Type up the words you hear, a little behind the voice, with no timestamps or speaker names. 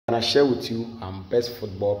gonna share with you best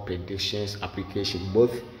football predictions application,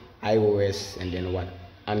 both iOS and then what,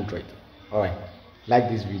 Android. All right, like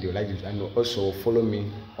this video, and also follow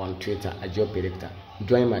me on Twitter at Joe Predictor.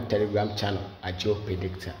 Join my Telegram channel at Joe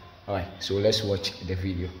Predictor. All right, so let's watch the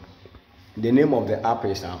video. The name of the app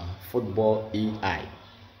is Football AI.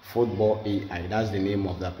 Football AI. That's the name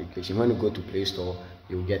of the application. When you go to Play Store,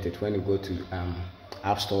 you'll get it. When you go to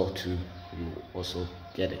App Store too, you also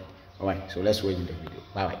get it. All right, so let's watch the video.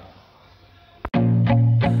 Bye bye.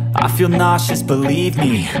 I feel nauseous, believe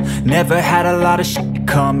me. Never had a lot of shit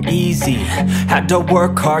come easy. Had to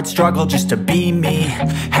work hard, struggle just to be me.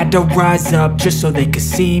 Had to rise up just so they could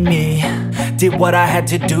see me. Did what I had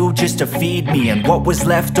to do just to feed me. And what was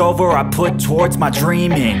left over I put towards my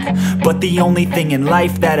dreaming. But the only thing in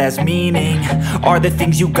life that has meaning are the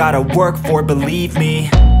things you gotta work for, believe me.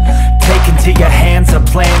 Take into your hands a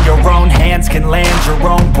plan. Your own hands can land your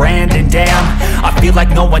own brand. And damn, I feel like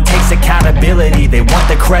no one takes accountability. They want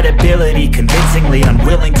the credibility, convincingly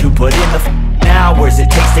unwilling to put in the hours it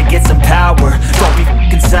takes to get some power. Don't be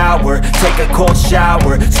f***ing sour. Take a cold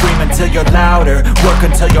shower. Scream until you're louder. Work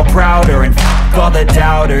until you're prouder. And f*** all the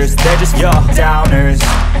doubters, they're just your downers.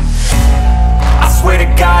 I swear to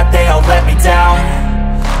God they all let me down.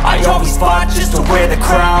 I always fought just to wear the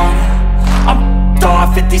crown. I'm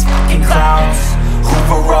off at these fucking clowns who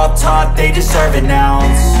were all taught they deserve an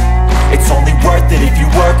ounce. It's only worth it if you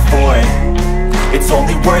work for it. It's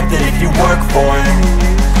only worth it if you work for it.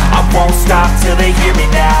 I won't stop till they hear me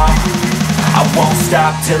now. I won't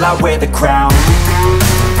stop till I wear the crown.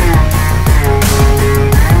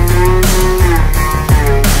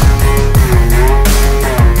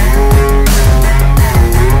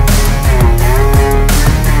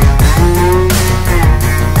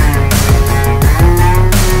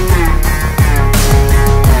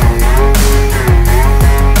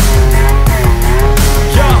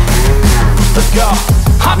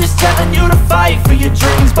 I'm just telling you to fight for your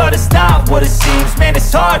dreams, but it's not what it seems. Man,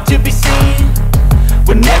 it's hard to be seen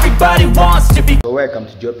when everybody wants to be. So welcome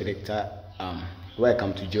to Joe Predictor.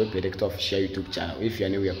 Welcome to Joe Predictor official YouTube channel. If you're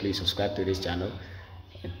new here, please subscribe to this channel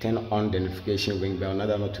and turn on the notification ring bell in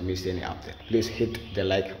order not to miss any update. Please hit the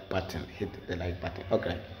like button. Hit the like button.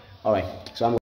 Okay. All right. So I'm